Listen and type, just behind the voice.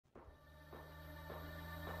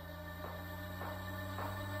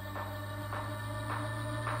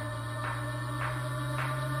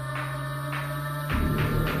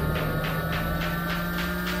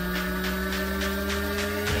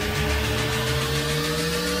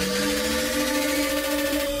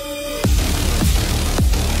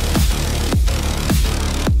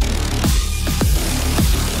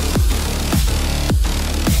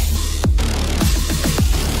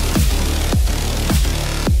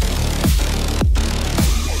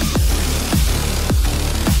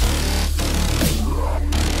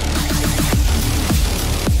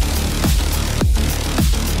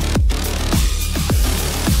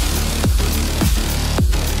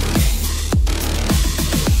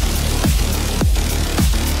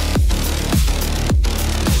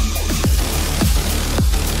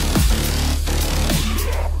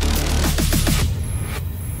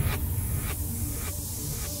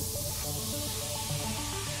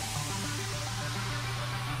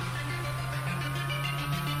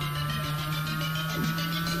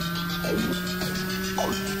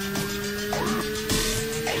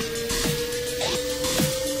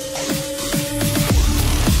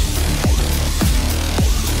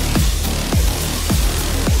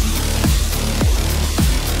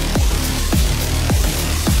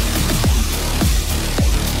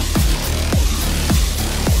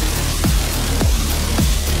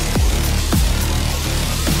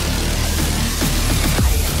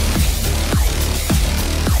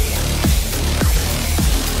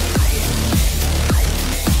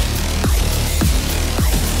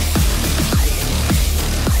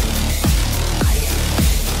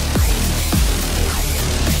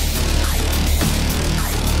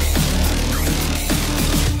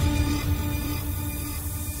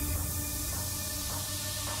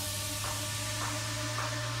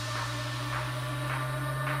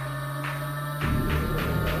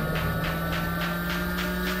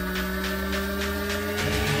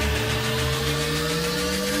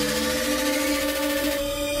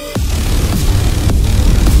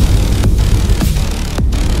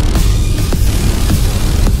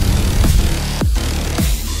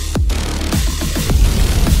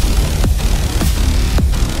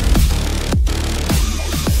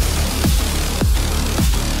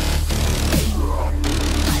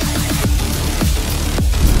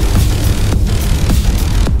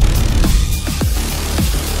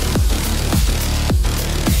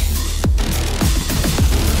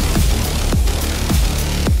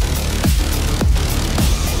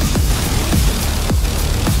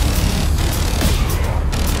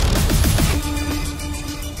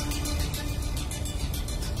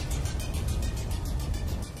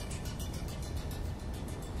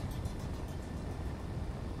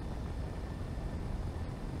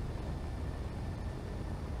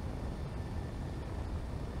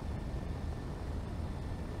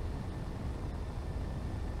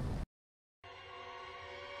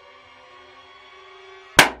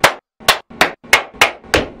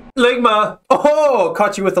Ligma! Oh,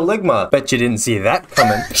 caught you with a Ligma. Bet you didn't see that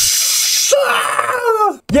coming.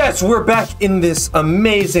 Yes, we're back in this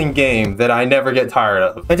amazing game that I never get tired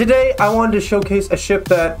of. And today I wanted to showcase a ship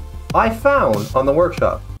that I found on the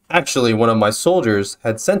workshop. Actually, one of my soldiers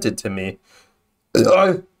had sent it to me.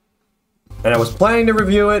 And I was planning to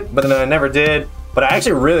review it, but then I never did. But I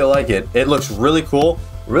actually really like it. It looks really cool.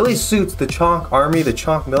 Really suits the Chonk army, the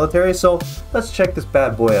Chonk military. So let's check this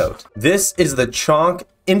bad boy out. This is the Chonk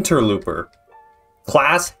Interloper.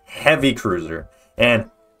 Class heavy cruiser. And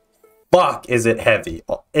fuck is it heavy.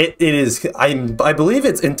 It is, I believe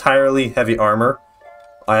it's entirely heavy armor.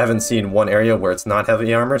 I haven't seen one area where it's not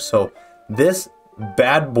heavy armor. So this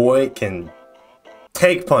bad boy can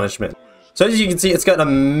take punishment. So as you can see, it's got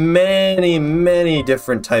many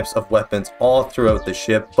different types of weapons all throughout the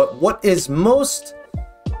ship. But what is most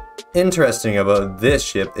interesting about this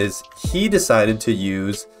ship is he decided to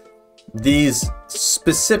use these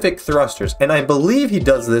specific thrusters. And I believe he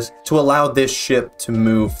does this to allow this ship to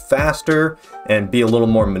move faster and be a little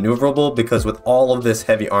more maneuverable, because with all of this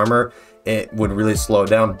heavy armor, it would really slow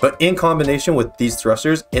down. But in combination with these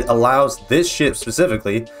thrusters, it allows this ship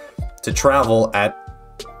specifically to travel at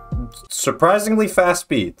surprisingly fast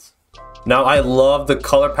speeds. Now, I love the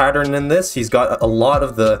color pattern in this. He's got a lot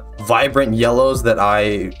of the vibrant yellows that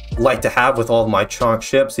I like to have with all of my Chonk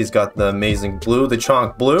ships. He's got the amazing blue, the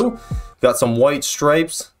Chonk blue. Got some white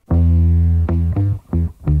stripes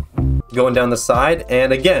going down the side.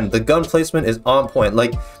 And again, the gun placement is on point.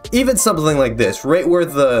 Like, even something like this, right where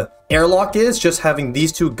the airlock is, just having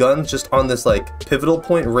these two guns just on this like pivotal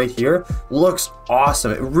point right here looks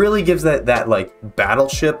awesome. It really gives that like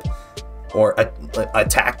battleship or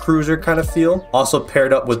attack cruiser kind of feel. Also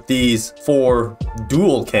paired up with these 4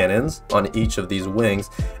 dual cannons on each of these wings.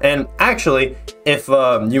 And actually, if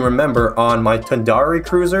you remember on my Tundari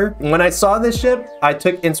cruiser, when I saw this ship, I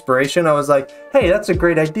took inspiration. I was like, hey, that's a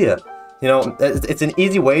great idea. You know, it's an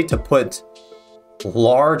easy way to put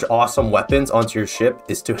large, awesome weapons onto your ship,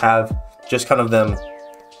 is to have just kind of them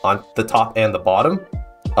on the top and the bottom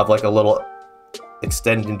of like a little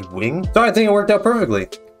extended wing. So I think it worked out perfectly.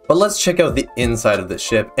 But let's check out the inside of this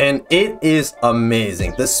ship, and it is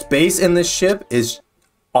amazing. The space in this ship is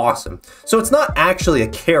awesome. So it's not actually a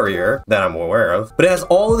carrier that I'm aware of, but it has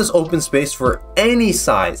all of this open space for any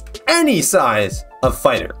size of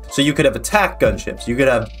fighter. So you could have attack gunships. You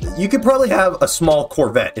could probably have a small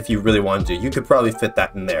Corvette if you really wanted to. You could probably fit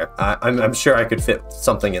that in there. I'm sure I could fit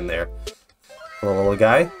something in there. Little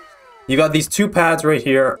guy. You got these 2 pads right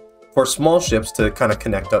here for small ships to kind of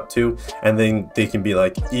connect up to, and then they can be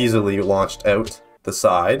like easily launched out the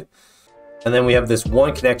side. And then we have this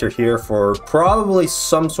one connector here for probably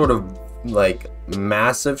some sort of like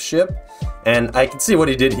massive ship, and I can see what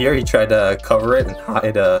he did here. He tried to cover it and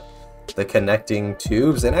hide the connecting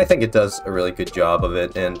tubes, and I think it does a really good job of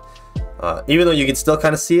it. And even though you can still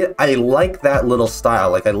kind of see it, I like that little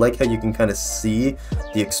style. Like, I like how you can kind of see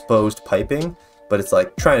the exposed piping, but it's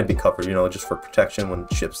like trying to be covered, you know, just for protection when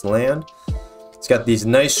ships land. It's got these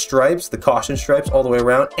nice stripes, the caution stripes all the way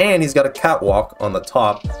around, and he's got a catwalk on the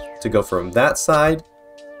top to go from that side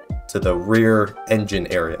to the rear engine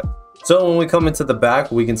area. So when we come into the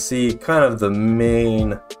back, we can see kind of the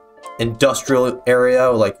main industrial area,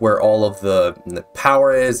 like where all of the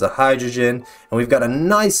power is, the hydrogen, and we've got a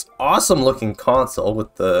nice, awesome looking console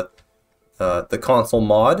with the console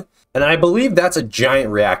mod. And I believe that's a giant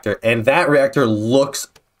reactor, and that reactor looks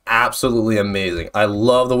absolutely amazing. I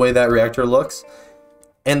love the way that reactor looks,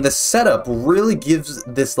 and the setup really gives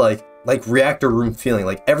this like reactor room feeling.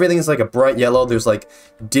 Like everything's like a bright yellow. There's like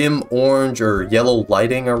dim orange or yellow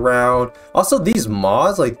lighting around. Also, these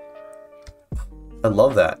mods, like, I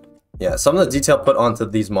love that. Yeah, some of the detail put onto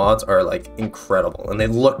these mods are like incredible, and they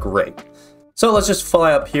look great. So let's just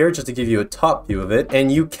fly up here just to give you a top view of it,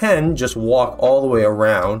 and you can just walk all the way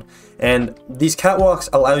around, and these catwalks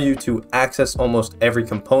allow you to access almost every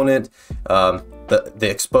component. The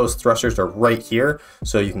exposed thrusters are right here,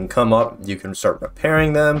 so you can come up, you can start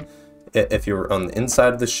repairing them if you're on the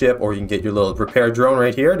inside of the ship, or you can get your little repair drone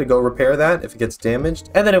right here to go repair that if it gets damaged.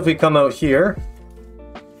 And then if we come out here,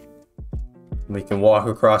 we can walk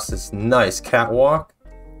across this nice catwalk.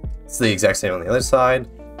 It's the exact same on the other side.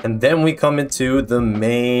 And then we come into the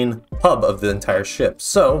main hub of the entire ship.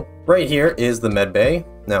 So right here is the med bay.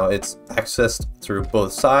 Now it's accessed through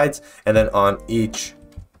both sides, and then on each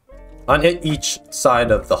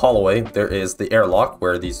side of the hallway there is the airlock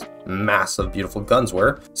where these massive beautiful guns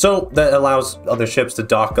were. So that allows other ships to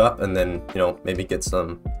dock up and then, you know, maybe get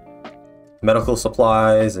some medical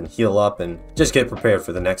supplies and heal up and just get prepared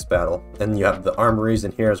for the next battle. And you have the armories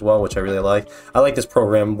in here as well, which I really like. I like this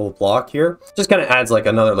programmable block here. Just kind of adds like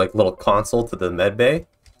another like little console to the med bay.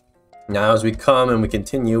 Now as we come and we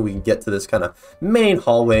continue, we can get to this kind of main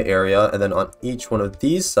hallway area, and then on each one of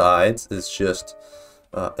these sides is just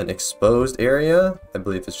an exposed area. I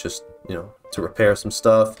believe it's just, you know, to repair some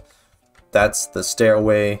stuff. That's the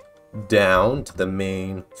stairway down to the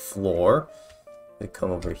main floor. We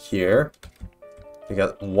come over here. We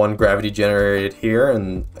got one gravity generated here,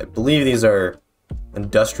 and I believe these are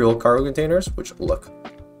industrial cargo containers, which look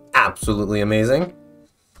absolutely amazing.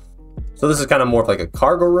 So this is kind of more of like a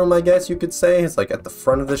cargo room, I guess you could say. It's like at the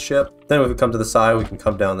front of the ship. Then if we come to the side, we can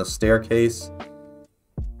come down the staircase,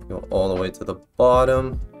 go all the way to the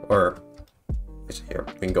bottom, or actually here,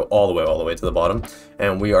 we can go all the way to the bottom,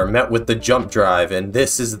 and we are met with the jump drive, and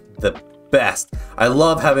this is the best. I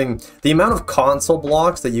love having the amount of console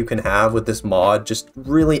blocks that you can have with this mod. Just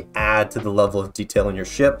really add to the level of detail in your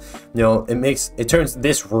ship. You know, it turns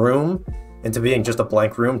this room into being just a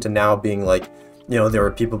blank room to now being like, you know, there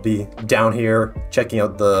are people be down here checking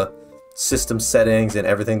out the system settings and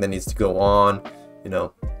everything that needs to go on, you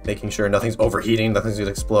know, making sure nothing's overheating, nothing's gonna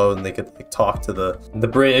explode, and they could like talk to the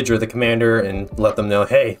bridge or the commander and let them know,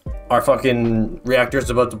 hey, our fucking reactor is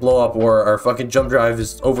about to blow up, or our fucking jump drive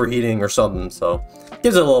is overheating or something. So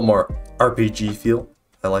gives it a little more RPG feel.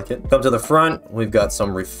 I like it. Come to the front, we've got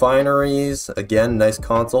some refineries. Again, nice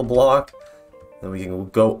console block. Then we can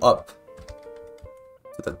go up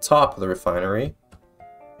to the top of the refinery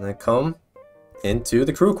and then come into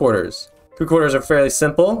the crew quarters. Crew quarters are fairly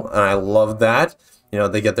simple, and I love that. You know,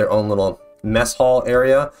 they get their own little mess hall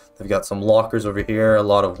area. They've got some lockers over here, a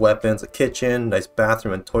lot of weapons, a kitchen, nice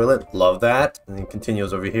bathroom and toilet. Love that. And then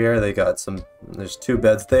continues over here. They got some, there's 2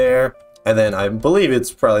 beds there. And then I believe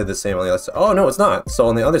it's probably the same on the other side. Oh, no, it's not. So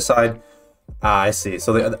on the other side, I see.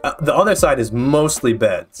 So the other side is mostly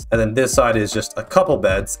beds. And then this side is just a couple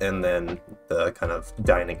beds and then the kind of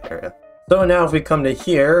dining area. So now if we come to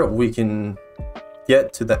here, we can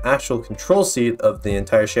get to the actual control seat of the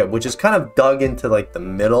entire ship, which is kind of dug into like the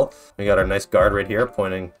middle. We got our nice guard right here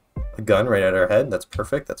pointing a gun right at our head. That's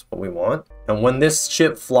perfect. That's what we want. And when this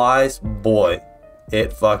ship flies, boy,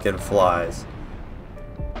 it fucking flies.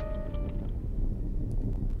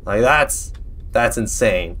 Like that's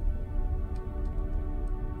insane.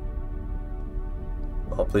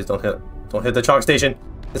 Oh, please don't hit the Chonk station.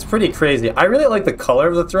 It's pretty crazy. I really like the color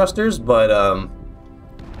of the thrusters, but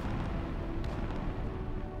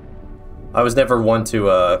I was never one to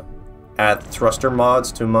add thruster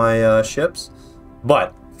mods to my ships,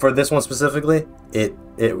 but for this one specifically, it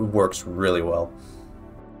works really well.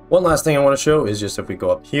 One last thing I want to show is just if we go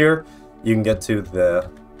up here, you can get to the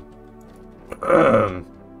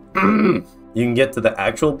you can get to the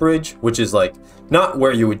actual bridge, which is like not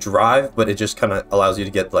where you would drive, but it just kind of allows you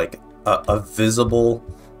to get like a visible,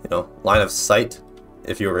 you know, line of sight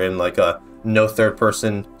if you were in like a no third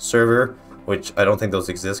person server, which I don't think those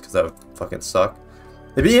exist because that would fucking suck.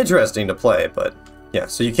 It'd be interesting to play, but yeah,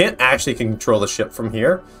 so you can't actually control the ship from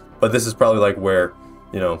here, but this is probably like where,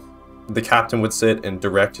 you know, the captain would sit and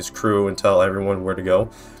direct his crew and tell everyone where to go.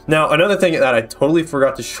 Now, another thing that I totally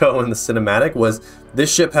forgot to show in the cinematic was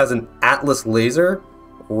this ship has an Atlas laser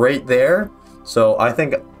right there. So I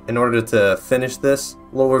think in order to finish this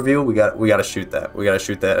little review, we got to shoot that. We got to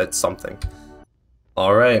shoot that at something.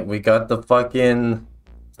 All right, we got the fucking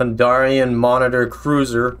Thundarian monitor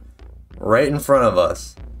cruiser right in front of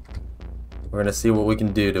us. We're gonna see what we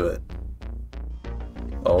can do to it.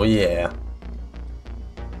 Oh yeah.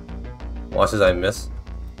 Watch as I miss.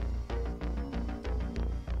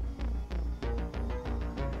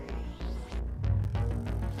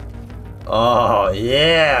 Oh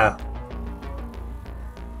yeah.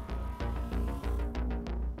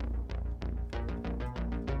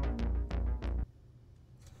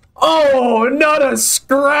 Oh, not a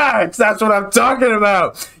scratch! That's what I'm talking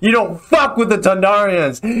about! You don't fuck with the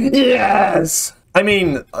Thundarians! Yes! I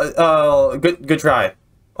mean, good try.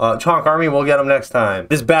 Chonk Army, we'll get them next time.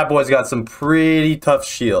 This bad boy's got some pretty tough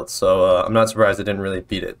shields, so I'm not surprised I didn't really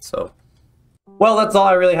beat it, so. Well, that's all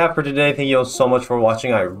I really have for today. Thank you all so much for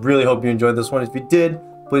watching. I really hope you enjoyed this one. If you did,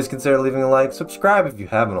 please consider leaving a like, subscribe if you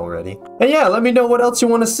haven't already. And yeah, let me know what else you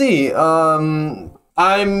want to see.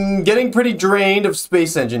 I'm getting pretty drained of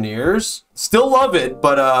Space Engineers. Still love it,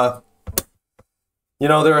 but you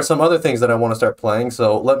know, there are some other things that I want to start playing,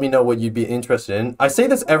 so let me know what you'd be interested in. I say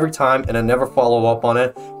this every time and I never follow up on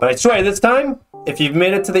it, but I swear this time, if you've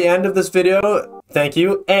made it to the end of this video, thank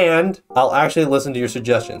you, and I'll actually listen to your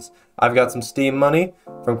suggestions. I've got some Steam money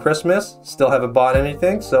from Christmas, still haven't bought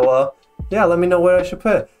anything, so yeah, let me know what I should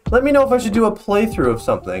put. Let me know if I should do a playthrough of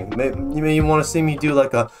something. Maybe you want to see me do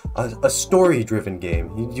like a story-driven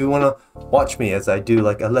game. You want to watch me as I do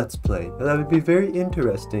like a let's play. That would be very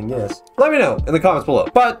interesting, yes. Let me know in the comments below.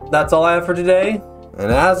 But that's all I have for today.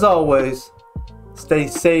 And as always, stay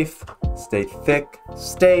safe, stay thick,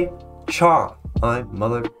 stay chonk. My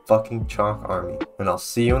motherfucking Chonk Army. And I'll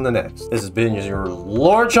see you in the next. This has been your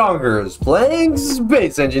Lord Chonkers playing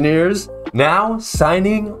Space Engineers. Now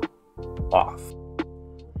signing off.